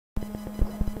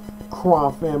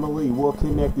Crime family, well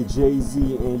connected Jay-Z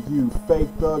and you. Fake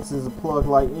thugs is a plug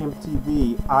like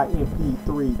MTV,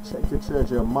 IMP3, check your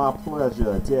treasure, my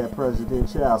pleasure. Dead president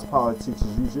Child's politics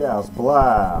as usual.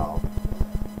 Blow.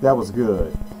 That was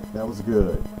good. That was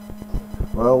good.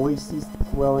 Well, at least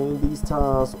in these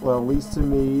times, well, at least to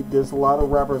me, there's a lot of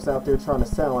rappers out there trying to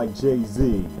sound like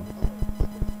Jay-Z.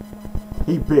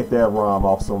 He bit that rhyme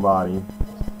off somebody,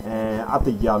 and I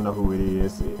think y'all know who it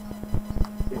is.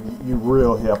 You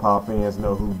real hip hop fans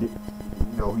know who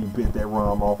he bit that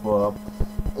rhyme off of.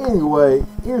 Anyway,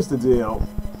 here's the deal.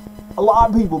 A lot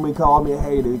of people been calling me a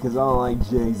hater because I don't like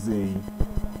Jay-Z.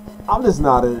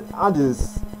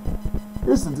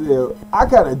 Here's the deal. I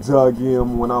kind of dug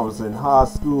him when I was in high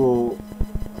school.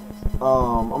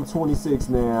 I'm 26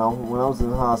 now. When I was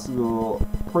in high school,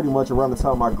 pretty much around the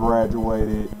time I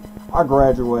graduated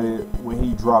when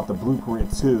he dropped the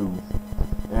Blueprint 2.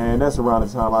 And that's around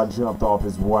the time I jumped off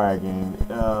his wagon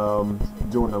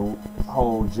during the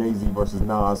whole Jay-Z versus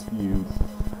Nas feud.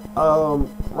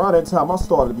 Around that time, I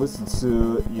started listening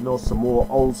to, some more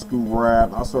old school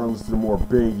rap. I started listening to more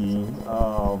Biggie.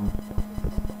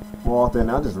 More often,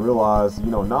 I just realized,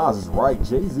 Nas is right.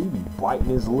 Jay-Z be biting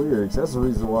his lyrics. That's the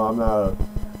reason why I'm not a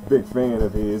big fan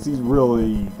of his. He's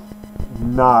really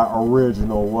not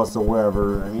original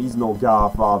whatsoever. I mean, he's no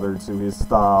godfather to his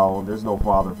style. There's no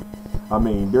father.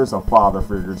 There's a father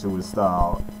figure to his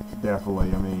style,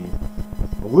 definitely.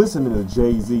 Listening to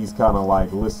Jay-Z's kind of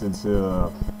like listening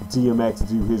to DMX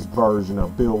do his version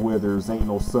of Bill Withers' Ain't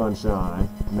No Sunshine.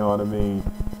 You know what I mean?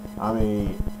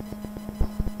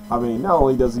 Not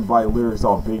only does he bite lyrics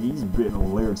off Biggie, he's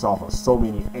biting lyrics off of so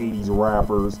many 80s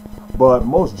rappers. But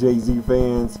most Jay-Z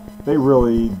fans, they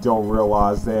really don't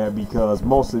realize that because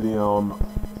most of them,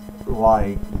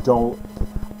 I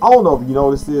don't know if you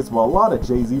noticed this, but a lot of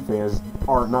Jay-Z fans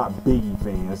are not Biggie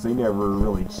fans. They never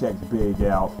really checked Big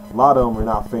out. A lot of them are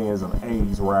not fans of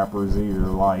 80s rappers either,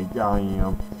 like I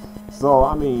am. So,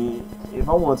 if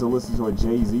I wanted to listen to a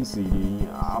Jay-Z CD,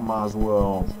 I might as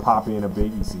well pop in a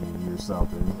Biggie CD or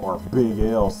something, or a Big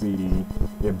L CD.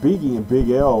 If Biggie and Big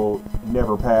L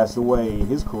never passed away,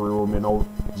 his career would have been,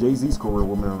 Jay-Z's career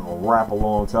would have been a wrap a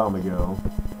long time ago.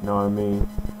 You know what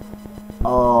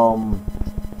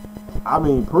I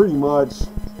mean? Pretty much,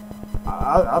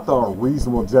 I thought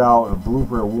Reasonable Doubt and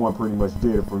Blueprint 1 pretty much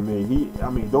did it for me.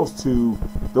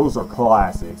 Those are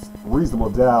classics. Reasonable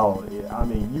Doubt,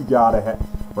 you gotta have,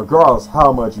 regardless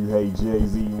how much you hate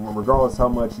Jay-Z, regardless how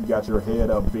much you got your head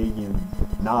up Biggie and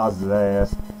Nas'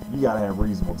 ass, you gotta have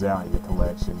Reasonable Doubt in your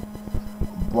collection.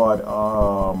 But,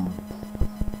 other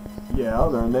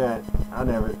than that, I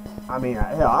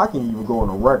can even go on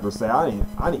the record and say I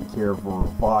didn't care for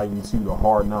Volume 2 The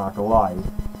Hard Knock Life.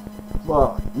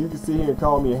 But you can sit here and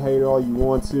call me a hater all you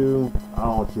want to. I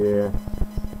don't care.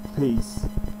 Peace.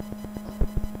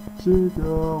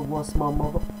 Jigga, what's my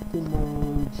motherfucking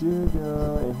name?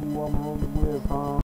 Jigga, and who I'm rolling with, huh?